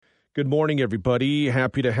Good morning, everybody.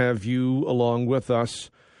 Happy to have you along with us.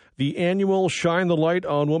 The annual Shine the Light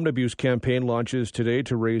on Women Abuse campaign launches today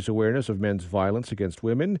to raise awareness of men's violence against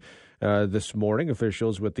women. This morning,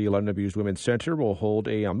 officials with the London Abused Women's Centre will hold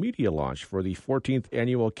a media launch for the 14th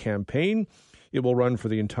annual campaign. It will run for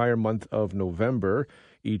the entire month of November.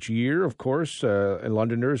 Each year, of course,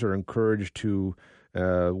 Londoners are encouraged to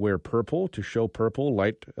wear purple, to show purple,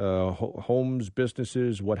 light homes,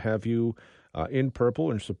 businesses, what have you, in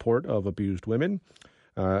purple in support of abused women.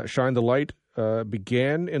 Shine the Light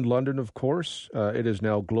began in London, of course. It is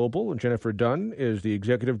now global. Jennifer Dunn is the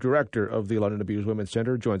executive director of the London Abused Women's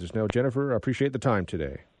Centre. Joins us now. Jennifer, I appreciate the time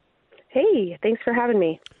today. Hey, thanks for having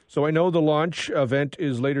me. So I know the launch event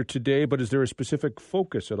is later today, but is there a specific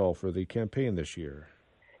focus at all for the campaign this year?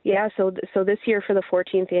 Yeah, so this year for the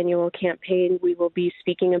 14th annual campaign, we will be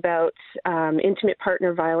speaking about intimate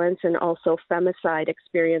partner violence and also femicide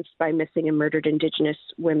experienced by missing and murdered Indigenous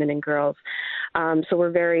women and girls. So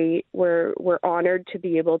we're honored to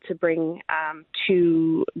be able to bring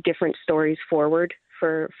two different stories forward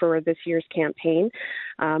for this year's campaign.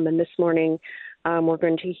 And this morning, we're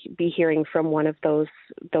going to be hearing from one of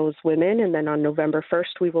those women, and then on November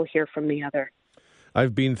 1st, we will hear from the other.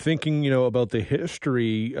 I've been thinking, about the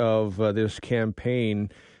history of this campaign.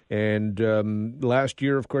 And last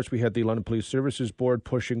year, of course, we had the London Police Services Board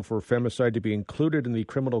pushing for femicide to be included in the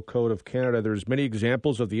Criminal Code of Canada. There's many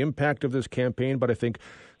examples of the impact of this campaign, but I think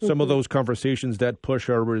some of those conversations that push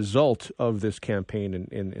are a result of this campaign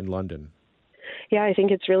in London. Yeah, I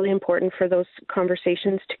think it's really important for those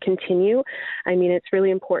conversations to continue. I mean, it's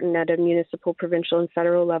really important at a municipal, provincial, and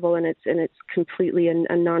federal level, and it's completely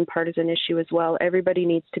a nonpartisan issue as well. Everybody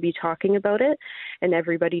needs to be talking about it, and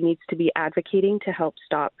everybody needs to be advocating to help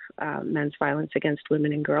stop men's violence against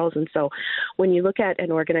women and girls. And so, when you look at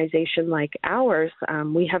an organization like ours,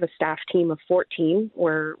 we have a staff team of 14.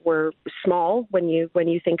 We're small when you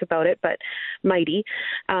think about it, but mighty.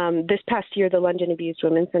 This past year, the London Abused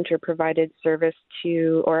Women's Centre provided service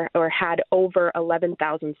to or had over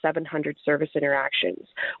 11,700 service interactions,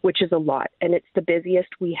 which is a lot. And it's the busiest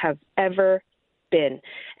we have ever been.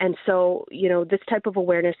 And so, this type of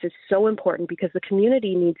awareness is so important because the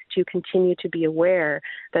community needs to continue to be aware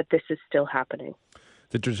that this is still happening.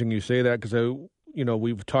 It's interesting you say that because,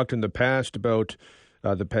 we've talked in the past about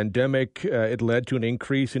the pandemic. It led to an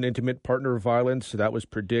increase in intimate partner violence. That was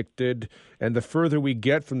predicted. And the further we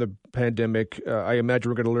get from the pandemic, I imagine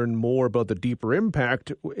we're going to learn more about the deeper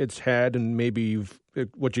impact it's had. And maybe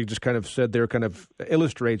what you just kind of said there kind of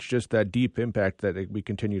illustrates just that deep impact that we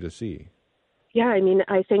continue to see. Yeah, I mean,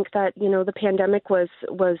 I think that, the pandemic was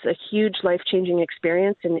a huge life-changing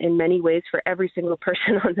experience in many ways for every single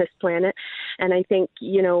person on this planet. And I think,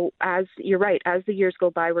 as you're right, as the years go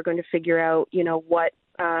by, we're going to figure out,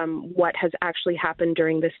 what has actually happened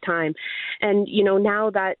during this time. And, now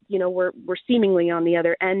that, we're seemingly on the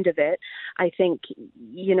other end of it, I think,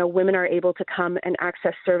 women are able to come and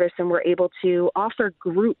access service, and we're able to offer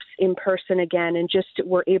groups in person again, and just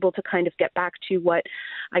we're able to kind of get back to what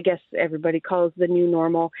I guess everybody calls the new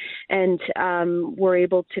normal. And we're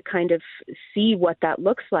able to kind of see what that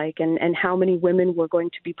looks like and how many women we're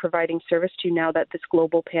going to be providing service to now that this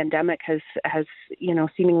global pandemic has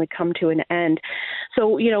seemingly come to an end.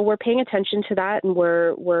 So, we're paying attention to that, and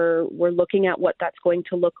we're looking at what that's going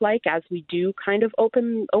to look like as we do kind of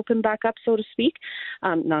open back up, so to speak.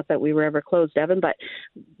 Not that we were ever closed, Devon, but,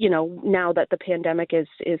 now that the pandemic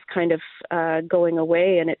is kind of going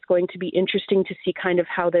away, and it's going to be interesting to see kind of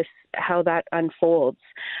how that unfolds.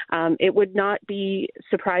 It would not be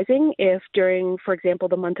surprising if during, for example,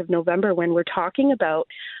 the month of November, when we're talking about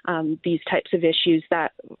these types of issues,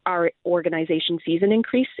 that our organization sees an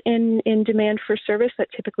increase in demand for service. That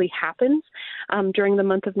typically happens during the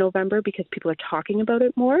month of November because people are talking about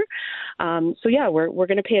it more. So yeah, we're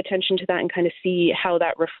going to pay attention to that and kind of see how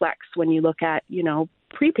that reflects when you look at,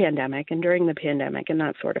 pre-pandemic and during the pandemic and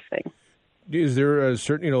that sort of thing. Is there a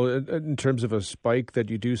certain, in terms of a spike that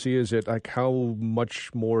you do see, is it like how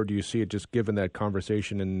much more do you see it just given that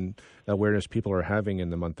conversation and awareness people are having in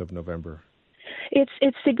the month of November?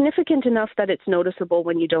 It's significant enough that it's noticeable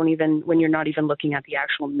when you're not even looking at the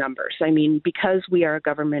actual numbers. I mean, because we are a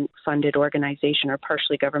government-funded organization or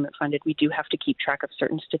partially government-funded, we do have to keep track of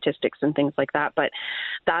certain statistics and things like that. But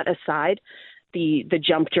that aside, the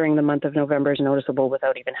jump during the month of November is noticeable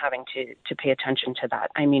without even having to pay attention to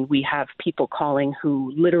that. I mean, we have people calling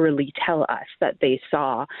who literally tell us that they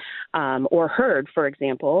saw or heard, for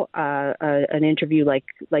example, an interview like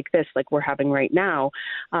this, like we're having right now,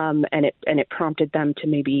 and it prompted them to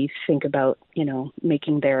maybe think about,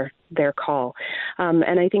 making their call.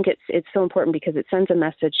 And I think it's so important because it sends a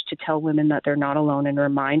message to tell women that they're not alone and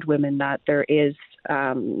remind women that there is,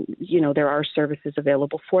 there are services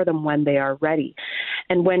available for them when they are ready.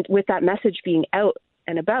 And with that message being out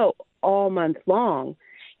and about all month long,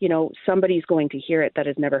 somebody's going to hear it that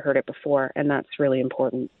has never heard it before. And that's really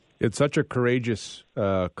important. It's such a courageous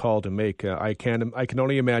call to make. I can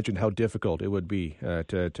only imagine how difficult it would be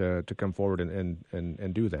to come forward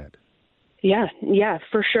and do that. Yeah,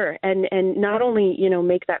 for sure. And not only,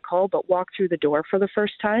 make that call, but walk through the door for the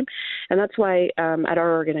first time. And that's why at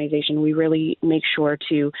our organization, we really make sure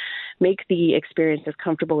to make the experience as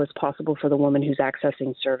comfortable as possible for the woman who's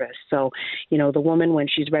accessing service. So, the woman, when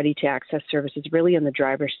she's ready to access service, is really in the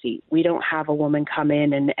driver's seat. We don't have a woman come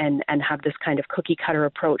in and have this kind of cookie cutter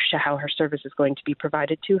approach to how her service is going to be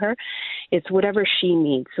provided to her. It's whatever she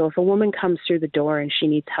needs. So if a woman comes through the door and she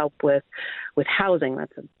needs help with housing,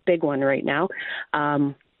 that's a big one right now.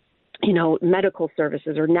 Medical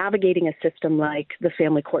services or navigating a system like the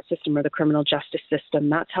family court system or the criminal justice system,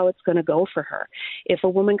 that's how it's going to go for her. If a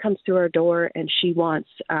woman comes through our door and she wants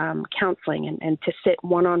counseling and to sit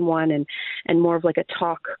one-on-one and more of like a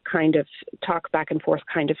talk back and forth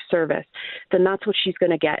kind of service, then that's what she's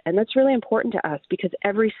going to get. And that's really important to us because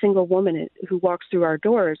every single woman who walks through our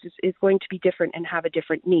doors is going to be different and have a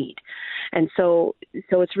different need. And so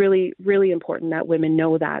it's really, really important that women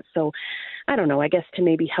know that. So I don't know, I guess to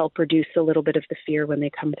maybe help reduce a little bit of the fear when they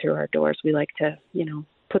come through our doors, we like to,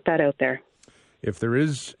 put that out there. If there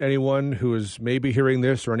is anyone who is maybe hearing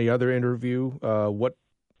this or any other interview,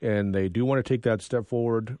 and they do want to take that step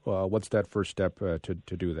forward, what's that first step to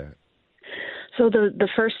do that? So the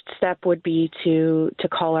first step would be to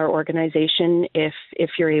call our organization if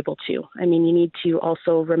you're able to. I mean, you need to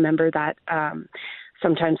also remember that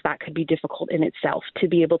sometimes that could be difficult in itself. To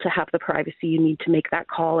be able to have the privacy, you need to make that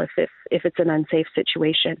call if it's an unsafe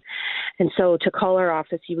situation. And so to call our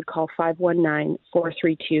office, you would call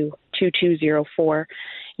 519-432-2204.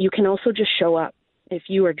 You can also just show up. If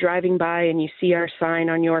you are driving by and you see our sign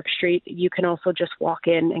on York Street, you can also just walk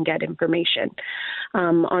in and get information.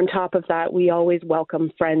 On top of that, we always welcome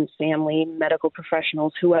friends, family, medical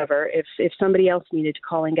professionals, whoever. If somebody else needed to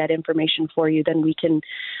call and get information for you, then we can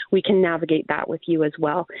navigate that with you as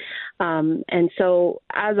well. And so,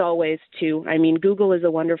 as always, too, I mean, Google is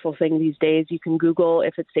a wonderful thing these days. You can Google,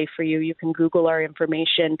 if it's safe for you, you can Google our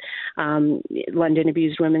information, London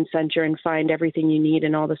Abused Women's Centre, and find everything you need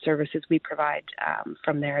and all the services we provide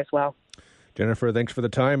from there as well. Jennifer, thanks for the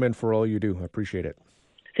time and for all you do. I appreciate it.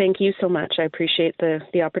 Thank you so much. I appreciate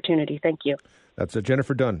the opportunity. Thank you. That's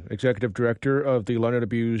Jennifer Dunn, Executive Director of the London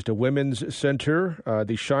Abused Women's Centre.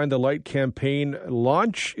 The Shine the Light campaign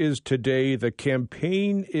launch is today. The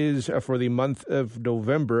campaign is for the month of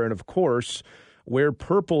November. And of course, Wear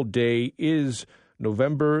Purple Day is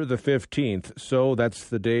November the 15th. So that's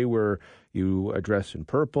the day where you dress in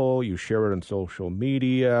purple, you share it on social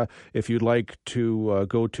media. If you'd like to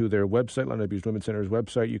go to their website, London Abused Women's Centre's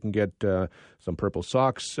website, you can get some purple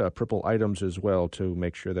socks, purple items as well to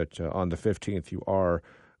make sure that on the 15th you are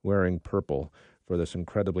wearing purple for this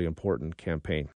incredibly important campaign.